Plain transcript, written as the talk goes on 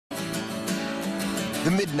The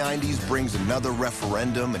mid-90s brings another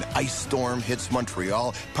referendum, an ice storm hits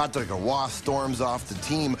Montreal, Patrick Roy storms off the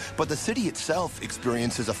team, but the city itself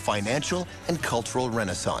experiences a financial and cultural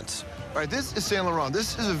renaissance. All right, this is Saint Laurent.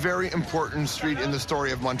 This is a very important street in the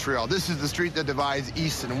story of Montreal. This is the street that divides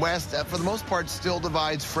East and West, that for the most part still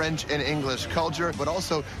divides French and English culture, but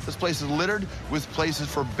also this place is littered with places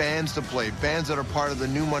for bands to play, bands that are part of the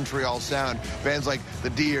new Montreal sound, bands like the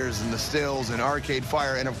Deers and the Stills and Arcade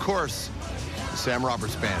Fire, and of course, the Sam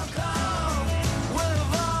Roberts Band.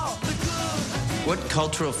 What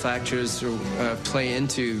cultural factors play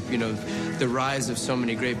into, you know, the rise of so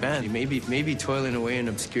many great bands? Maybe toiling away in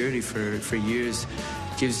obscurity for years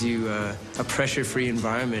gives you a pressure-free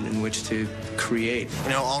environment in which to create.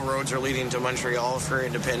 You know, all roads are leading to Montreal for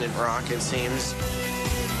independent rock, it seems.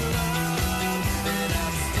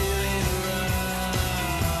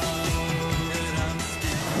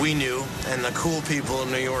 We knew, and the cool people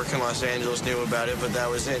in New York and Los Angeles knew about it, but that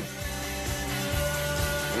was it.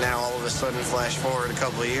 Now, all of a sudden, flash forward a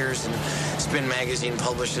couple of years, and Spin Magazine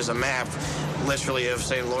publishes a map, literally, of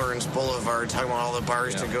St. Lawrence Boulevard, talking about all the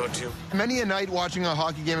bars to go to. Many a night watching a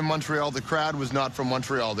hockey game in Montreal, the crowd was not from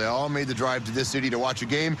Montreal. They all made the drive to this city to watch a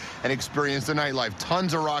game and experience the nightlife.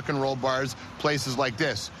 Tons of rock and roll bars, places like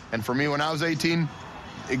this. And for me, when I was 18,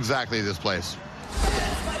 exactly this place.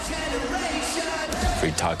 If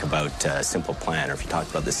we talk about Simple Plan, or if you talk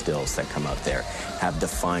about the Stills that come out there, have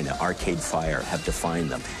defined it. Arcade Fire have defined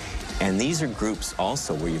them. And these are groups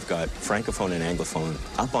also where you've got Francophone and Anglophone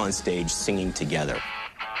up on stage singing together.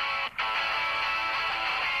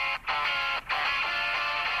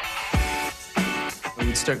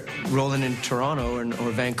 We'd start rolling in Toronto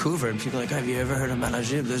or Vancouver, and people are like, have you ever heard of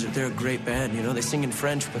Malajib? They're a great band, you know? They sing in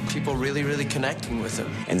French, but people really, really connecting with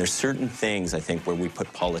them. And there's certain things, I think, where we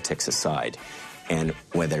put politics aside. And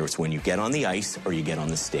whether it's when you get on the ice or you get on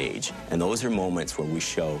the stage. And those are moments where we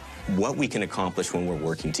show what we can accomplish when we're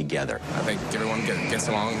working together. I think everyone gets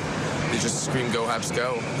along. They just scream, go Habs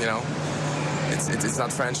go, you know? It's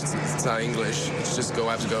not French, it's not English. It's just go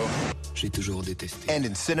Habs go. And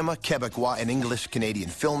in cinema, Quebecois and English Canadian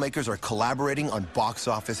filmmakers are collaborating on box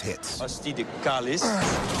office hits.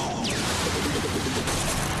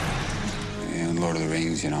 In Lord of the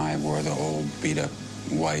Rings, you know, I wore the old beat-up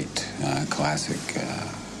white classic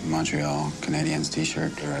Montreal Canadiens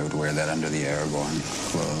t-shirt. I would wear that under the Aragorn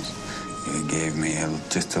clothes. It gave me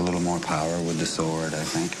just a little more power with the sword, I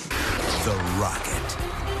think. The Rocket.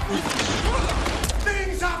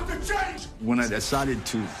 Things have to change! When I decided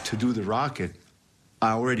to do The Rocket,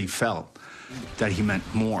 I already felt that he meant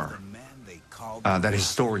more. That his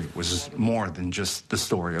story was more than just the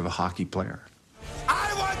story of a hockey player.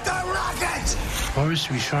 I want the Rocket!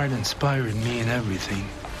 Maurice Richard inspired me in everything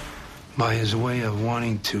by his way of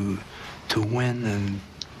wanting to win and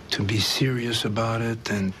to be serious about it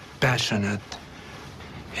and passionate.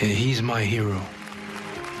 He's my hero.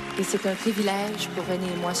 Et c'est un privilège pour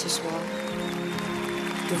René et moi ce soir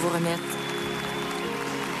de vous remettre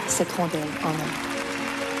cette rondelle en main.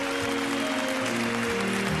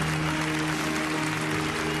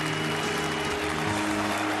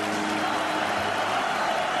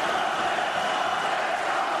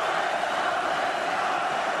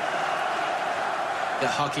 The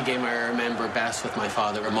hockey game I remember best with my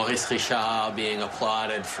father, Maurice Richard being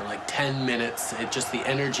applauded for like 10 minutes. Just the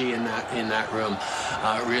energy in that room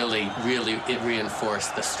really it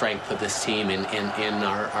reinforced the strength of this team in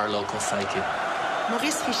our local psyche.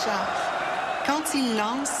 Maurice Richard, quand il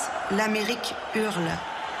lance, l'Amérique hurle.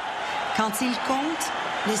 Quand il compte,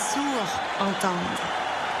 les sourds entendent.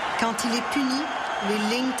 Quand il est puni, les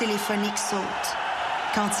lignes téléphoniques sautent.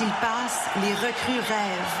 Quand il passe, les recrues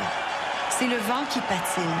rêvent. C'est le vent qui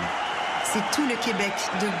patine. C'est tout le Québec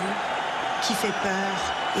debout, qui fait peur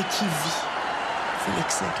et qui vit.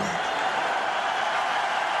 Félix Leclerc.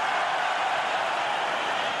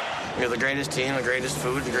 You're the greatest team, the greatest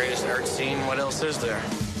food, the greatest art scene. What else is there?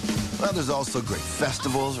 Well, there's also great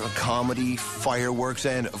festivals, or comedy, fireworks,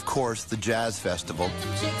 and, of course, the Jazz Festival.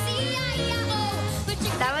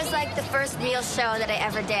 That was like the first real show that I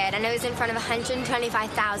ever did, and it was in front of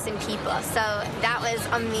 125,000 people, so that was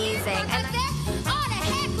amazing. And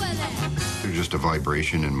there's just a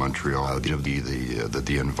vibration in Montreal.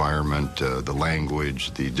 The environment, the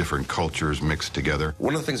language, the different cultures mixed together.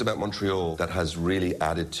 One of the things about Montreal that has really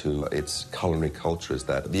added to its culinary culture is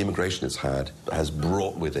that the immigration it's had has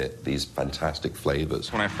brought with it these fantastic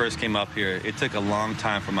flavors. When I first came up here, it took a long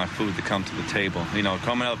time for my food to come to the table. You know,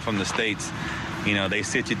 coming up from the States, you know, they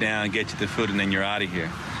sit you down, get you the food, and then you're out of here.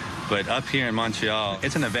 But up here in Montreal,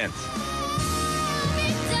 it's an event.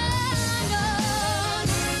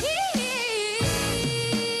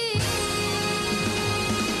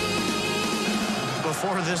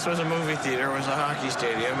 before this was a movie theater, was a hockey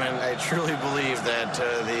stadium, and I truly believe that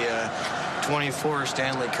the 24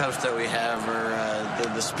 Stanley Cups that we have are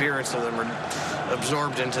the spirits of them are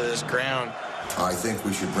absorbed into this ground. I think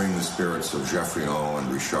we should bring the spirits of Geoffrion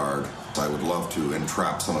and Richard. I would love to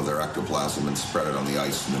entrap some of their ectoplasm and spread it on the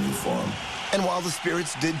ice in the new forum. And while the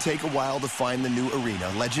Spirits did take a while to find the new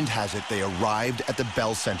arena, legend has it they arrived at the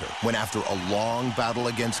Bell Center when, after a long battle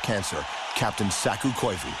against cancer, Captain Saku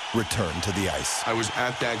Koivu returned to the ice. I was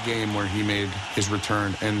at that game where he made his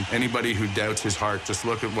return, and anybody who doubts his heart, just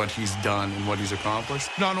look at what he's done and what he's accomplished.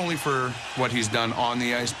 Not only for what he's done on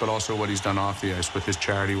the ice, but also what he's done off the ice with his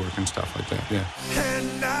charity work and stuff like that, yeah.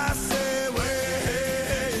 And I say, well,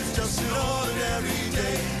 it's just an ordinary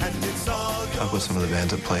day, and it's all Talk with some of the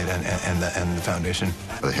bands that played and the foundation.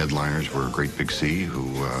 The headliners were Great Big Sea,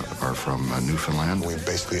 who are from Newfoundland. We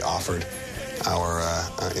basically offered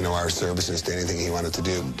our services to anything he wanted to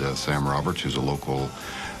do. And, Sam Roberts, who's a local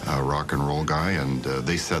rock and roll guy, and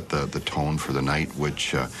they set the tone for the night,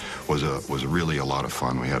 which was really a lot of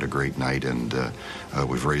fun. We had a great night, and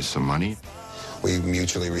we've raised some money. We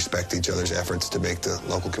mutually respect each other's efforts to make the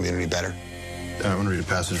local community better. I want to read a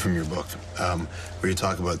passage from your book where you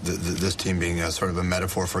talk about this team being sort of a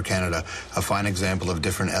metaphor for Canada, a fine example of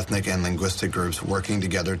different ethnic and linguistic groups working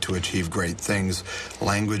together to achieve great things.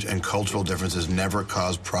 Language and cultural differences never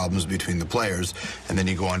cause problems between the players. And then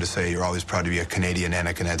you go on to say you're always proud to be a Canadian and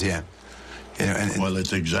a Canadien. You know, well,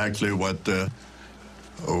 it's exactly what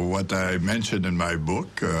I mentioned in my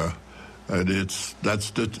book. And that's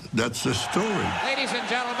the story. Ladies and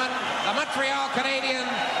gentlemen, the Montreal Canadiens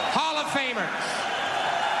Hall of Famers.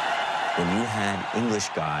 When you had English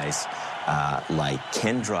guys like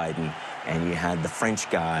Ken Dryden, and you had the French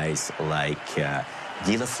guys like Guy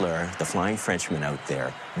Lafleur, the Flying Frenchman out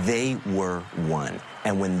there, they were one.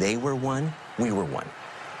 And when they were one, we were one.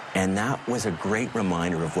 And that was a great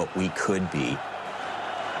reminder of what we could be.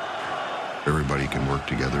 Everybody can work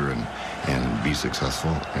together and be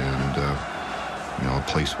successful, and a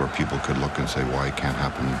place where people could look and say, why it can't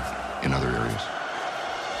happen in other areas.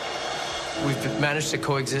 We've managed to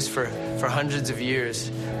coexist for hundreds of years,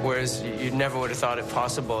 whereas you never would have thought it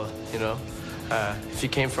possible, you know. If you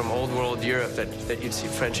came from old world Europe, that you'd see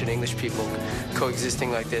French and English people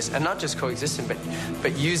coexisting like this, and not just coexisting,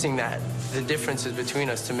 but using the differences between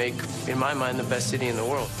us to make, in my mind, the best city in the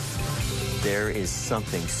world. There is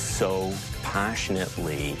something so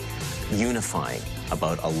passionately unifying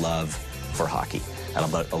about a love for hockey and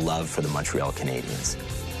about a love for the Montreal Canadiens.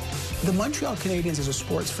 The Montreal Canadiens as a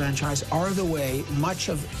sports franchise are the way much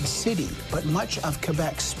of the city, but much of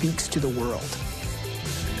Quebec speaks to the world.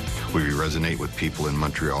 We resonate with people in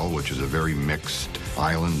Montreal, which is a very mixed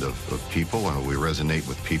island of people. We resonate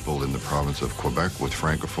with people in the province of Quebec, with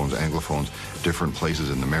Francophones, Anglophones, different places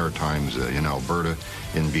in the Maritimes, in Alberta,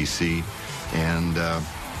 in BC. And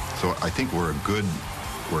so I think we're a good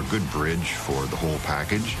bridge for the whole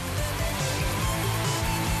package.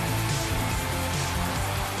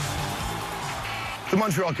 The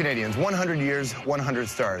Montreal Canadiens, 100 years, 100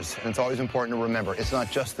 stars. And it's always important to remember, it's not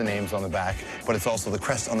just the names on the back, but it's also the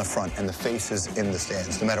crest on the front and the faces in the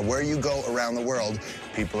stands. No matter where you go around the world,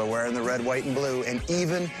 people are wearing the red, white, and blue. And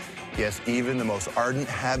even the most ardent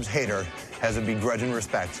Habs hater has a begrudging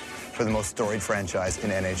respect for the most storied franchise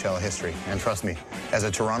in NHL history. And trust me, as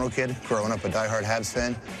a Toronto kid growing up a diehard Habs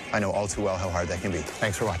fan, I know all too well how hard that can be.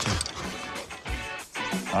 Thanks for watching.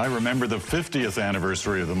 I remember the 50th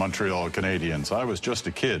anniversary of the Montreal Canadiens. I was just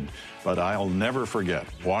a kid, but I'll never forget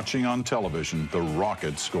watching on television the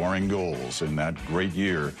Rockets scoring goals in that great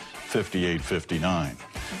year, 58-59.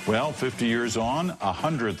 Well, 50 years on,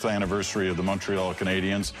 100th anniversary of the Montreal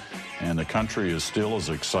Canadiens, and the country is still as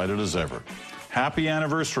excited as ever. Happy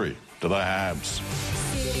anniversary to the Habs.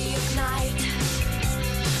 City of night,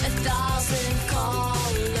 1,000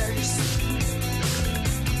 colors,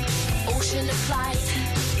 ocean of light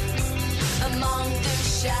among the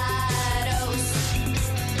shadows.